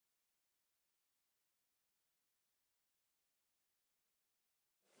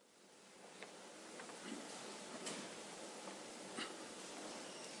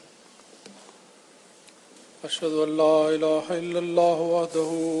أشهد أن لا إله إلا الله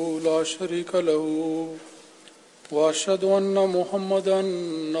وحده لا شريك له وأشهد أن محمدا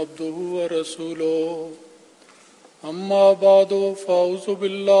عبده ورسوله أما بعد فأعوذ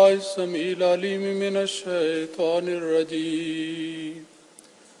بالله السميع العليم من الشيطان الرجيم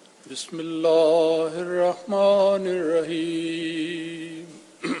بسم الله الرحمن الرحيم.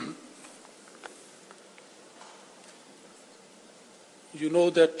 You know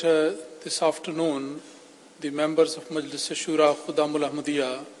that this afternoon the members of Majlis-e-Shura Khudamul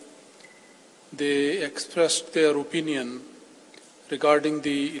Ahmadiyya, they expressed their opinion regarding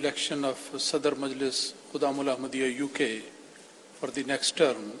the election of Sadr Majlis Khudamul Ahmadiyya UK for the next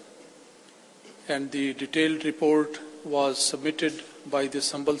term, and the detailed report was submitted by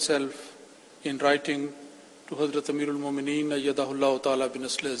this humble self in writing to Hazrat Amirul Mumineen Ayyadahullah Ta'ala bin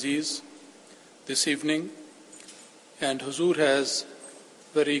Asl Aziz this evening, and Huzur has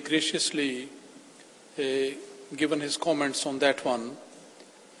very graciously given his comments on that one,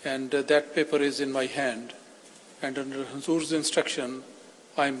 and that paper is in my hand, and under Huzur's instruction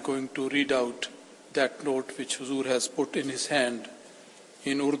I am going to read out that note which Huzur has put in his hand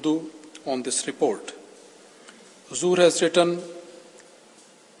in Urdu on this report. Huzur has written,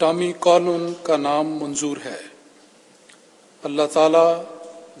 Tami Qanun ka naam manzoor hai. Allah Ta'ala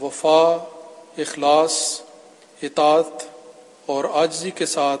वफा, इखलास, इताअत और आजिज़ी के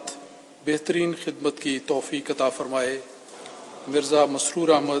साथ बेहतरीन खिदमत की तौफीक अता फरमाए। मिर्ज़ा मसरूर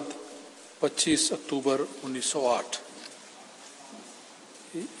अहमद 25 अक्टूबर 1908।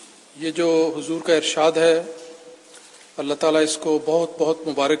 ये जो हुजूर का इरशाद है, अल्लाह ताला इसको बहुत बहुत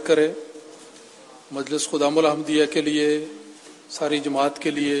मुबारक करे। मजलिस खुदामुल अहमदिया के लिए, सारी जमात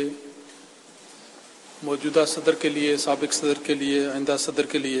के लिए, मौजूदा सदर के लिए, साबिक सदर के लिए, आइंदा सदर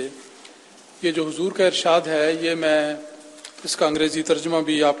के लिए। ये जो हुजूर का इरशाद है, ये मैं इसका अंग्रेजी तर्जुमा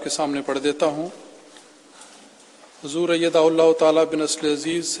भी आपके सामने पढ़ देता हूँ। हुजूर अय्यदहुल्लाह ताला बिन अस्ल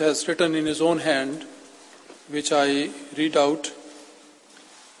अजीज has written in his own hand, which I read out.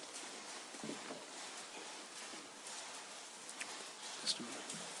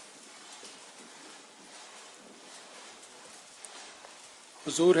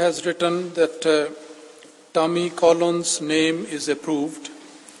 Huzur has written that Tommy Collins' name is approved.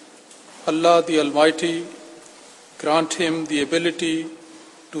 Allah the Almighty grant him the ability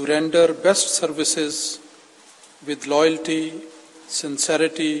to render best services with loyalty,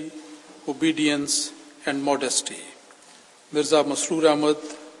 sincerity, obedience and modesty. Mirza Masroor Ahmad,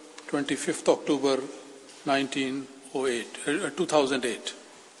 25th October 2008.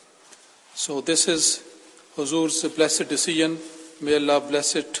 So this is Huzur's blessed decision. May Allah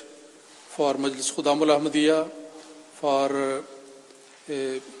bless it for Majlis Khudamul Ahmadiyya, for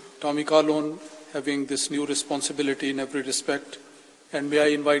Tommy Kalon having this new responsibility in every respect. And may I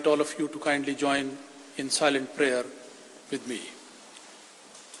invite all of you to kindly join in silent prayer with me.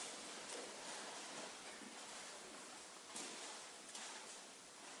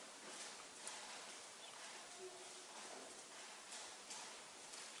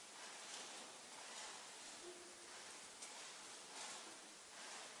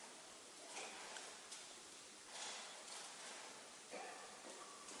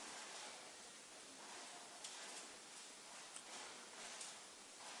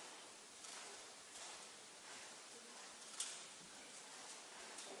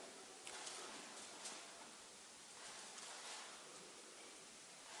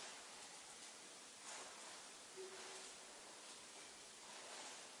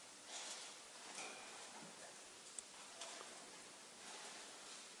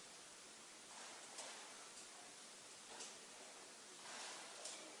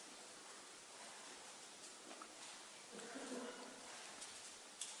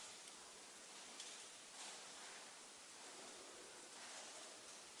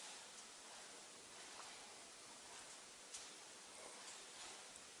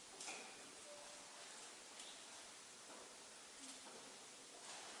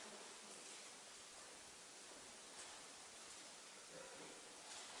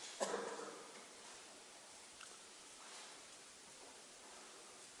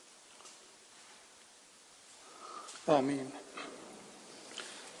 Ameen.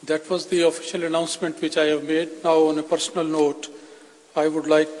 That was the official announcement which I have made. Now, on a personal note, I would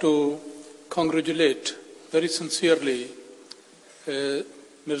like to congratulate very sincerely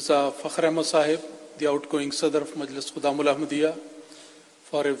Mirza Fakhr Ahmad Sahib, the outgoing Sadr of Majlis Khudamul Ahmadiyya,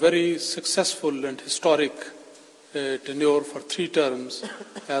 for a very successful and historic tenure for 3 terms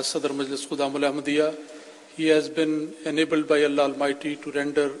as Sadr Majlis Khudamul Ahmadiyya. He has been enabled by Allah Almighty to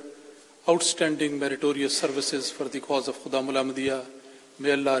render outstanding meritorious services for the cause of Khudamul Ahmadiyya.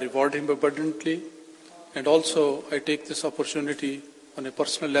 May Allah reward him abundantly. And also, I take this opportunity on a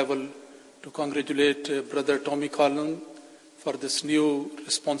personal level to congratulate Brother Tommy Collin for this new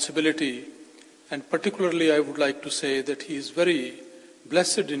responsibility. And particularly, I would like to say that he is very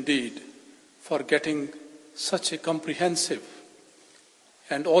blessed indeed for getting such a comprehensive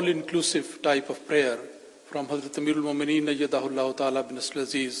and all-inclusive type of prayer from Hazrat Amirul Mu'mineen Ayyadahullah Ta'ala bin Asl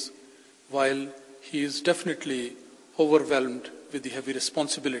Aziz, while he is definitely overwhelmed with the heavy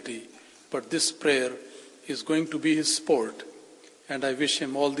responsibility. But this prayer is going to be his sport, and I wish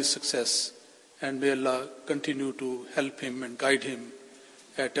him all the success, and may Allah continue to help him and guide him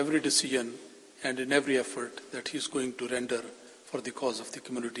at every decision and in every effort that he is going to render for the cause of the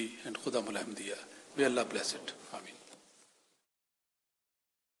community and Khudam al-Ahmadiyya. May Allah bless it. Ameen.